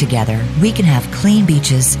 Acting together, we can have clean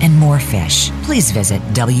beaches and more fish. Please visit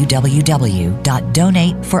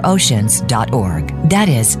www.donateforoceans.org. That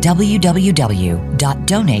is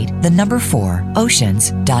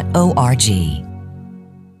www.donate4oceans.org.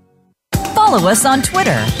 Follow us on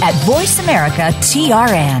Twitter at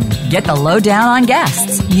VoiceAmericaTRN. Get the lowdown on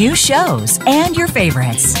guests, new shows, and your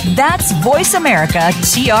favorites. That's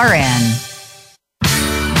VoiceAmericaTRN.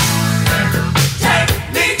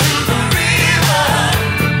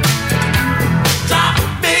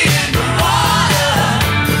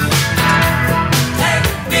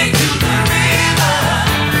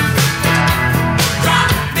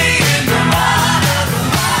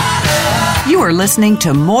 You are listening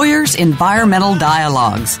to Moyer's Environmental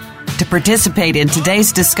Dialogues. To participate in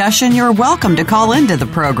today's discussion, you're welcome to call into the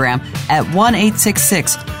program at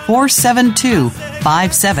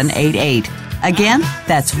 1-866-472-5788. Again,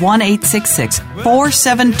 that's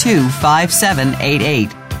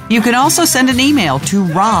 1-866-472-5788. You can also send an email to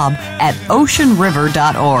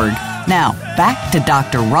rob@oceanriver.org. Now, back to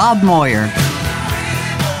Dr. Rob Moyer.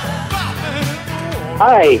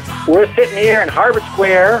 Hi, we're sitting here in Harbor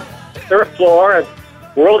Square, 3rd floor at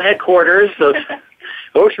world headquarters of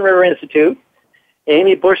Ocean River Institute.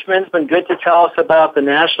 Amy Bushman's been good to tell us about the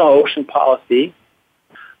National Ocean Policy.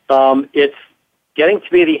 It's getting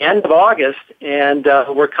to be the end of August, and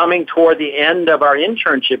we're coming toward the end of our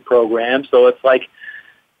internship program, so it's like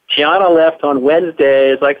Tiana left on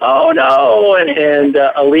Wednesday. It's like, oh no, and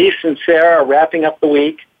Elise and Sarah are wrapping up the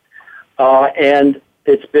week, and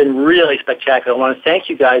it's been really spectacular. I want to thank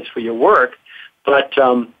you guys for your work, but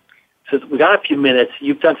since we got a few minutes,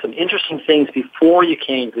 you've done some interesting things before you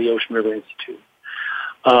came to the Ocean River Institute.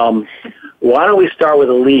 Why don't we start with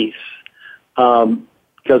Elise,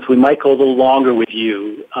 because we might go a little longer with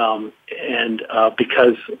you, and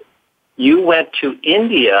because you went to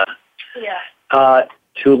India to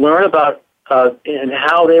learn about and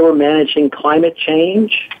how they were managing climate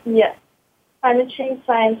change. Yes, climate change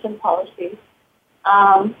science and policy.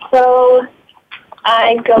 So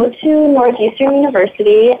I go to Northeastern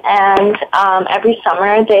University, and every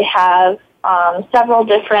summer they have several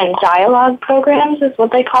different dialogue programs, is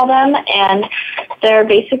what they call them, and they're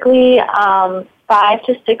basically 5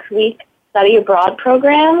 to 6 week study abroad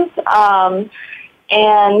programs.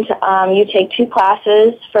 and you take 2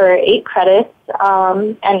 classes for 8 credits,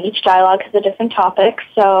 and each dialogue has a different topic.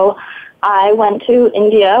 So I went to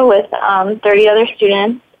India with 30 other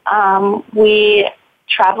students. We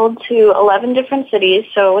traveled to 11 different cities,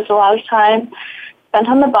 so it was a lot of time spent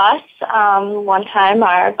on the bus. One time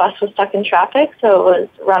our bus was stuck in traffic, so it was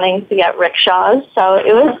running to get rickshaws. So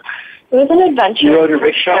it was an adventure. You rode a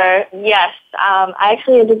rickshaw? Sure. Yes. I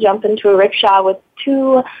actually had to jump into a rickshaw with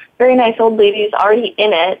 2 very nice old ladies already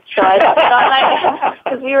in it. So I thought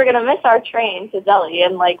because we were going to miss our train to Delhi,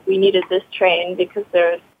 and we needed this train because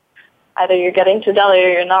there's either you're getting to Delhi or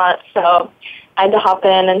you're not. So I had to hop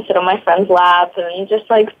in and sit on my friend's lap and just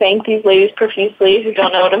thank these ladies profusely who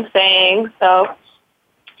don't know what I'm saying. So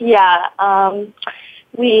yeah,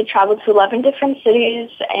 we traveled to 11 different cities,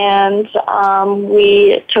 and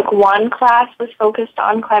we took 1 class was focused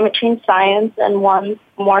on climate change science and 1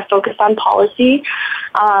 more focused on policy.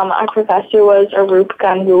 Our professor was Arup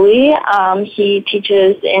Ganguly. He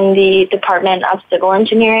teaches in the Department of Civil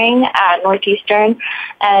Engineering at Northeastern,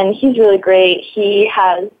 and he's really great. He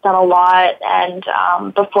has done a lot,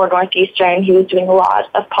 and before Northeastern, he was doing a lot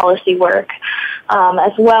of policy work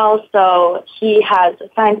as well. So he has a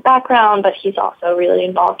science background, but he's also really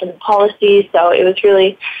involved in policy. So it was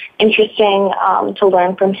really interesting to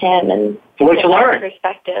learn from him and what did you learn?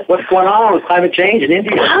 Perspective. What's going on with climate change in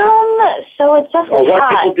India? So it's just or what are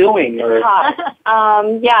people doing? Or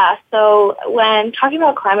yeah. So when talking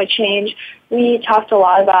about climate change, we talked a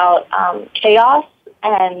lot about chaos,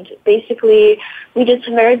 and basically we did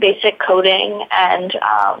some very basic coding, and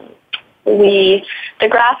the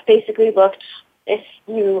graph basically looked. If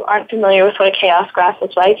you aren't familiar with what a chaos graph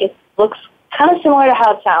looks like, it looks kind of similar to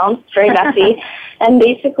how it sounds. It's very messy, and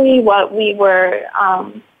basically what we were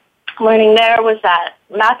learning there was that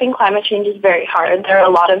mapping climate change is very hard. There are a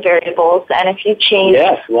lot of variables, and if you change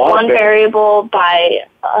one variable by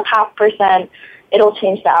 0.5%, it'll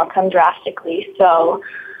change the outcome drastically. So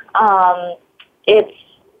it's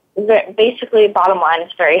basically, bottom line,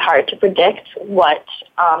 it's very hard to predict what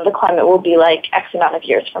the climate will be like X amount of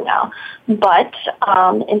years from now. But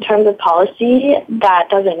in terms of policy, that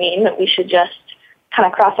doesn't mean that we should just kind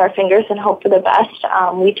of cross our fingers and hope for the best.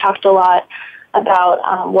 We talked a lot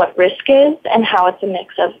about what risk is and how it's a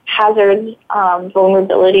mix of hazards,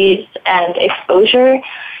 vulnerabilities, and exposure.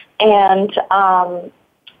 And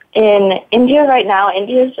in India right now,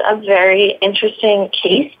 India is a very interesting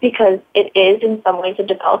case because it is in some ways a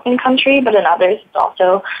developing country, but in others it's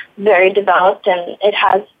also very developed, and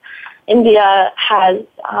India has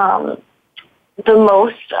the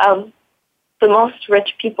most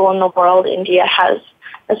rich people in the world. India has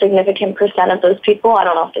a significant percent of those people. I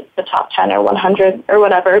don't know if it's the top 10 or 100 or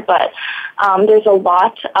whatever, but there's a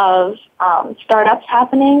lot of startups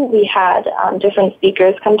happening. We had different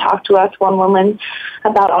speakers come talk to us, one woman,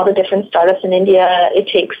 about all the different startups in India. It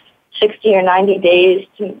takes 60 or 90 days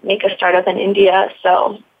to make a startup in India,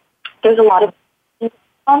 so there's a lot of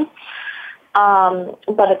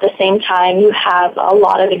but at the same time, you have a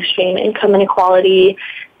lot of extreme income inequality,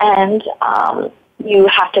 and you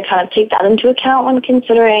have to kind of take that into account when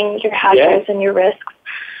considering your hazards and your risks.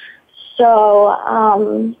 So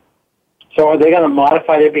are they going to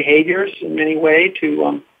modify their behaviors in any way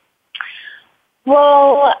to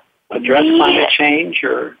address climate change?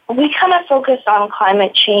 Or we kind of focus on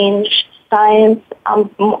climate change science on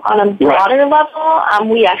a broader level.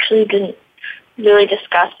 We actually didn't really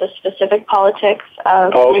discuss the specific politics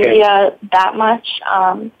of India that much,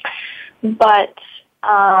 but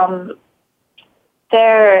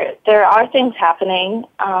there are things happening,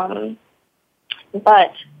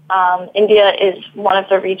 but India is one of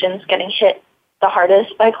the regions getting hit the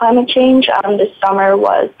hardest by climate change. This summer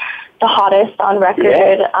was the hottest on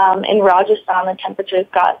record. In Rajasthan, the temperatures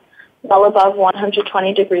got well above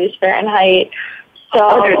 120 degrees Fahrenheit. So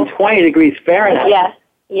 120 degrees Fahrenheit? Yes,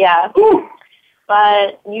 yeah. Ooh.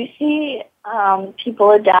 But you see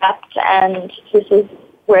people adapt, and this is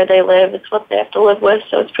where they live. It's what they have to live with,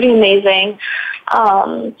 so it's pretty amazing.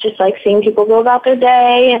 Just like seeing people go about their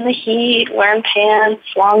day in the heat, wearing pants,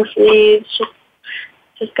 long sleeves,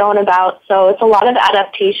 just going about. So it's a lot of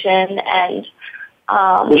adaptation, and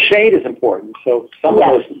the shade is important. So some of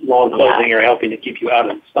those long clothing are helping to keep you out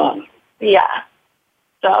of the sun. Yeah.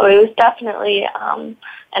 So it was definitely an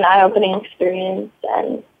eye-opening experience,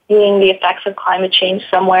 and seeing the effects of climate change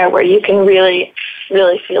somewhere where you can really,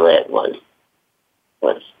 really feel it was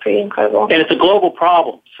pretty incredible. And it's a global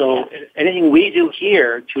problem. So anything we do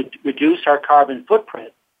here to reduce our carbon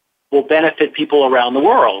footprint will benefit people around the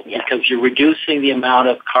world because you're reducing the amount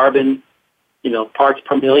of carbon, parts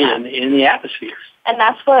per million in the atmosphere. And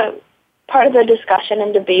that's what part of the discussion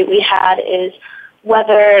and debate we had is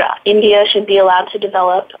whether India should be allowed to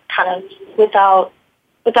develop kind of without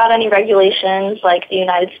any regulations like the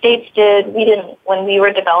United States did. We didn't, when we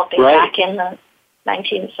were developing back in the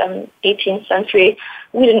 18th century,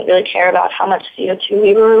 we didn't really care about how much CO2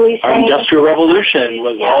 we were releasing. Our Industrial Revolution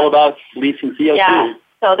was all about releasing CO2. Yeah.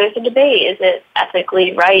 So there's a debate. Is it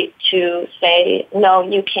ethically right to say, no,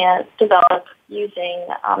 you can't develop using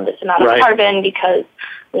this amount of carbon because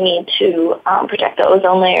we need to protect the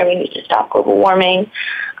ozone layer, we need to stop global warming.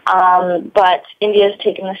 But India's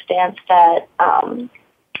taken the stance that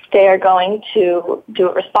they are going to do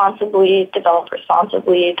it responsibly, develop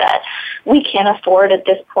responsibly, that we can't afford at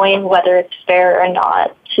this point, whether it's fair or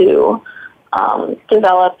not, to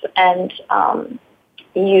develop and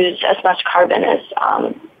use as much carbon as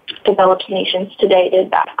developed nations today did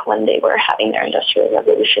back when they were having their industrial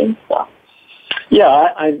revolution. So.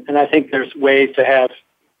 Yeah, I think there's ways to have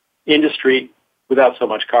industry without so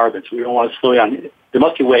much carbon. So we don't want to slow down. There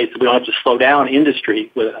must be ways that we don't have to slow down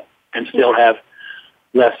industry and still have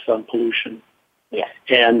less pollution. Yeah.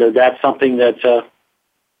 And that's something that's a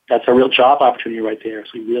real job opportunity right there.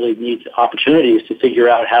 So we really need opportunities to figure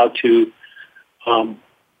out how to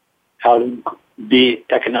be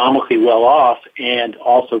economically well off and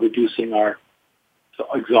also reducing our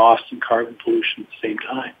exhaust and carbon pollution at the same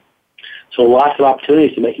time. So lots of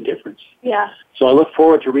opportunities to make a difference. Yeah. So I look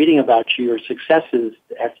forward to reading about your successes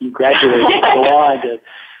after you graduate and go on to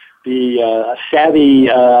be a savvy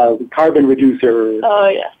carbon reducer. Oh,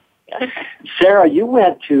 yeah. Sarah, you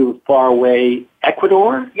went to faraway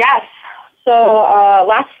Ecuador? Yes. So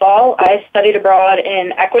last fall, I studied abroad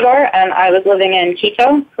in Ecuador, and I was living in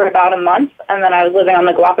Quito for about a month, and then I was living on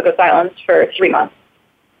the Galapagos Islands for 3 months.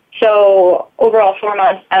 So overall 4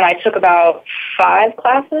 months, and I took about 5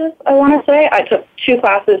 classes, I want to say. I took 2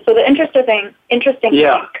 classes. So the interesting thing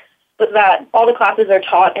was that all the classes are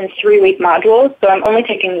taught in 3-week modules, so I'm only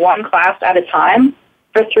taking 1 class at a time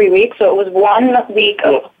for 3 weeks. So it was 1 week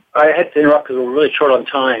of... Well, I had to interrupt because we're really short on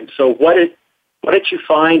time. So what did you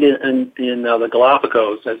find in the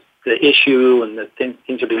Galapagos as the issue and the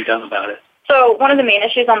things are being done about it? So one of the main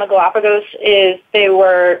issues on the Galapagos is they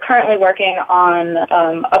were currently working on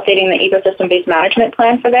updating the ecosystem-based management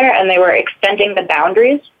plan for there, and they were extending the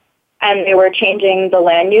boundaries, and they were changing the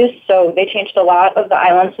land use. So they changed a lot of the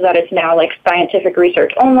islands so that it's now like scientific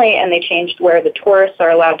research only, and they changed where the tourists are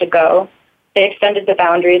allowed to go. They extended the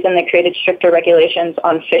boundaries, and they created stricter regulations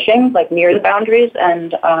on fishing, like near the boundaries.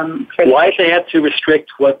 And why did they have to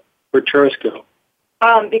restrict where tourists go?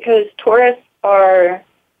 Because tourists are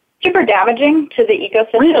super damaging to the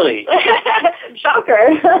ecosystem. Really?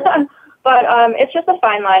 Shocker. But it's just a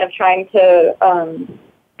fine line of trying to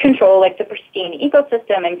control like the pristine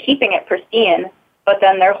ecosystem and keeping it pristine, but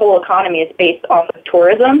then their whole economy is based off of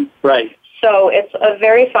tourism. Right. So it's a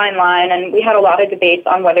very fine line, and we had a lot of debates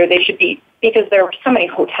on whether they should be, because there were so many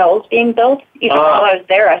hotels being built. Even while I was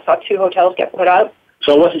there, I saw 2 hotels get put up.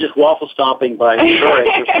 So it wasn't just waffle stomping by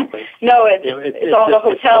tourists or something. No, it's all the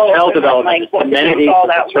hotels. Hotel development, like, what amenities all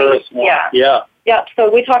that tourists want. Yeah.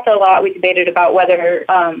 So we talked a lot. We debated about whether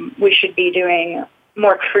we should be doing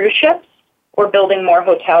more cruise ships or building more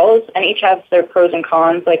hotels, and each has their pros and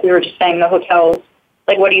cons. Like we were just saying, the hotels,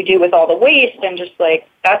 like what do you do with all the waste, and just like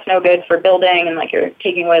that's no good for building, and like you're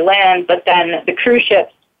taking away land. But then the cruise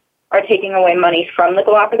ships are taking away money from the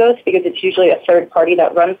Galapagos because it's usually a third party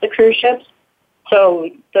that runs the cruise ships. So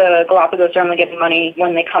the Galapagos are only getting money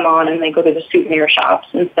when they come on and they go to the souvenir shops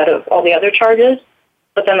instead of all the other charges.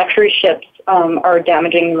 But then the cruise ships are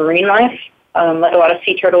damaging marine life. Like a lot of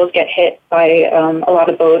sea turtles get hit by a lot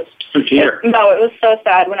of boats. Oh, dear. No, it was so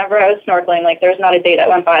sad. Whenever I was snorkeling, like there's not a day that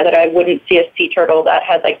went by that I wouldn't see a sea turtle that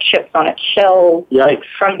had like chips on its shell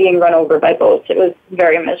from being run over by boats. It was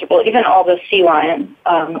very miserable. Even all the sea lions,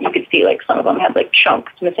 you could see like some of them had like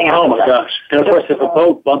chunks missing out. Oh my gosh! And of course, if a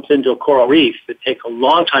boat bumps into a coral reef, it takes a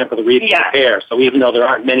long time for the reef to repair. So even though there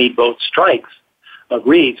aren't many boat strikes of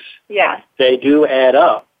reefs, they do add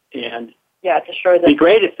up. And it destroys it. It'd be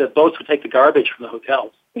great if the boats would take the garbage from the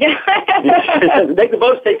hotels. Yeah. Make the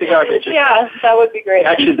boats take the garbage. Yeah, that would be great.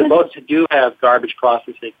 Actually, the boats do have garbage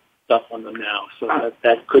processing stuff on them now, so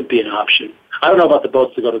that could be an option. I don't know about the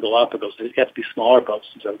boats that go to Galapagos. They have to be smaller boats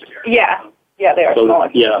over there. Yeah, they are smaller.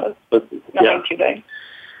 Yeah, but nothing too big.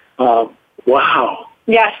 Wow.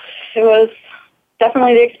 Yes, it was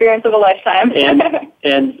definitely the experience of a lifetime.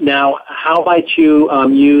 and now, how might you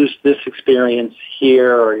use this experience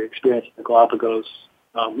here or your experience at the Galapagos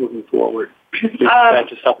moving forward? Back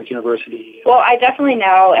to Suffolk University. Well, I definitely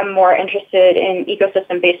now am more interested in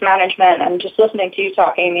ecosystem-based management, and just listening to you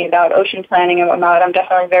talk, Amy, about ocean planning and whatnot, I'm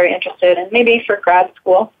definitely very interested, and maybe for grad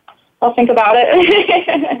school, I'll think about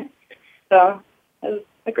it. So, It was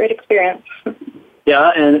a great experience.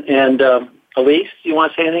 Yeah, and Elise, do you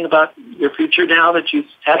want to say anything about your future now that you've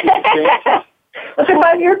had this experience? What's your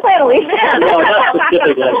 5-year plan, Elise? No, not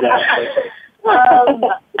specific like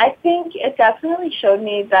that. I think it definitely showed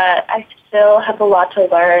me that I still have a lot to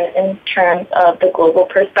learn in terms of the global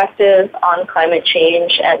perspective on climate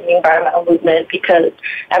change and the environmental movement, because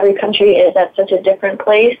every country is at such a different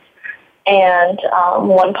place, and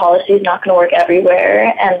one policy is not going to work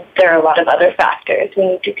everywhere, and there are a lot of other factors we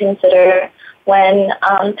need to consider when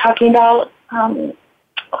talking about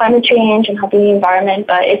climate change and helping the environment.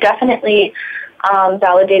 But it definitely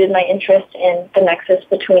validated my interest in the nexus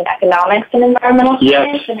between economics and environmental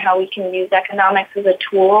science, and how we can use economics as a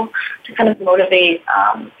tool to kind of motivate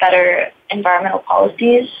better environmental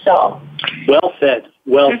policies. So, well said.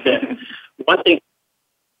 One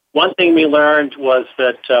thing we learned was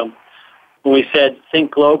that when we said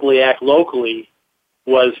think globally, act locally,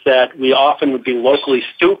 was that we often would be locally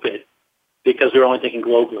stupid because we're only thinking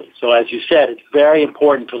globally. So as you said, it's very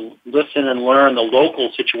important to listen and learn the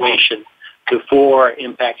local situation before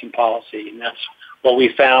impacting policy. And that's what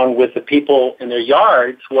we found with the people in their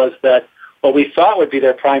yards, was that what we thought would be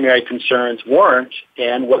their primary concerns weren't,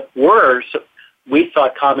 and what were, we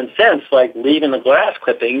thought common sense, like leaving the grass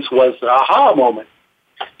clippings, was the aha moment,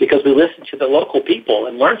 because we listened to the local people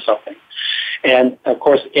and learned something. And, of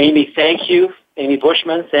course, Amy, thank you. Amy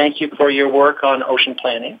Bushman, thank you for your work on ocean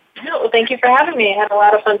planning. Well, thank you for having me. I had a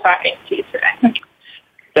lot of fun talking to you today.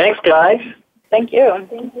 Thanks, guys. Thank you.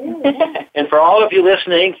 And for all of you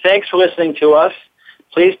listening, thanks for listening to us.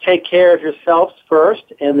 Please take care of yourselves first,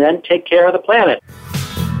 and then take care of the planet.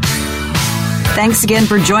 Thanks again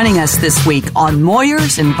for joining us this week on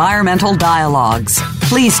Moyer's Environmental Dialogues.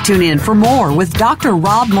 Please tune in for more with Dr.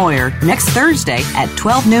 Rob Moyer next Thursday at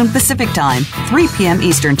 12 noon Pacific Time, 3 p.m.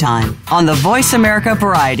 Eastern Time on the Voice America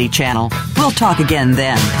Variety Channel. We'll talk again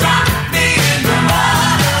then.